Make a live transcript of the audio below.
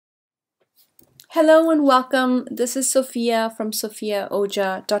Hello and welcome. This is Sophia from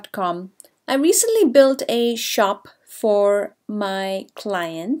sophiaoja.com. I recently built a shop for my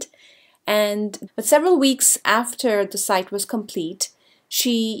client, but several weeks after the site was complete,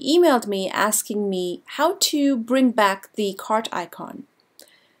 she emailed me asking me how to bring back the cart icon.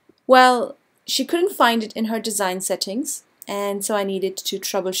 Well, she couldn't find it in her design settings, and so I needed to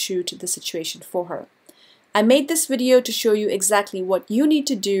troubleshoot the situation for her. I made this video to show you exactly what you need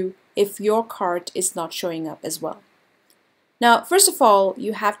to do if your cart is not showing up as well. Now, first of all,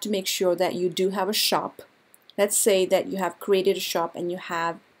 you have to make sure that you do have a shop. Let's say that you have created a shop and you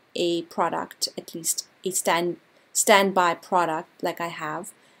have a product, at least a standby product like I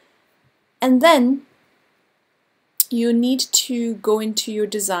have. And then you need to go into your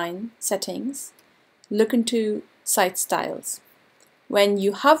design settings, look into site styles. When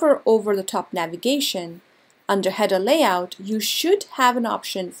you hover over the top navigation, under header layout, you should have an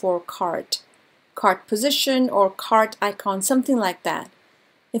option for cart position or cart icon, something like that.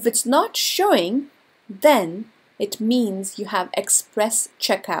 If it's not showing, then it means you have express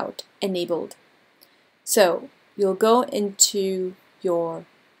checkout enabled. So you'll go into your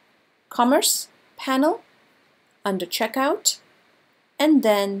commerce panel under checkout and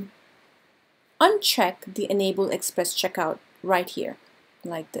then uncheck the enable express checkout right here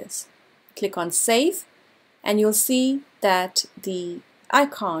like this. Click on save. And you'll see that the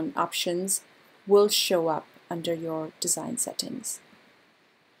icon options will show up under your design settings.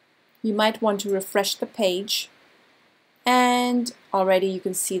 You might want to refresh the page, and already you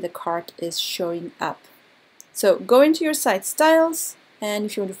can see the cart is showing up. So go into your site styles, and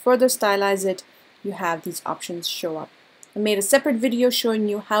if you want to further stylize it, you have these options show up. I made a separate video showing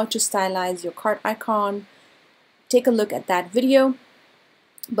you how to stylize your cart icon. Take a look at that video.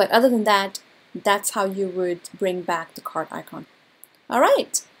 But other than that, that's how you would bring back the cart icon.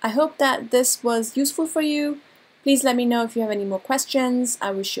 Alright, I hope that this was useful for you. Please let me know if you have any more questions.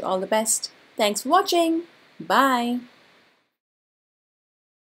 I wish you all the best. Thanks for watching. Bye.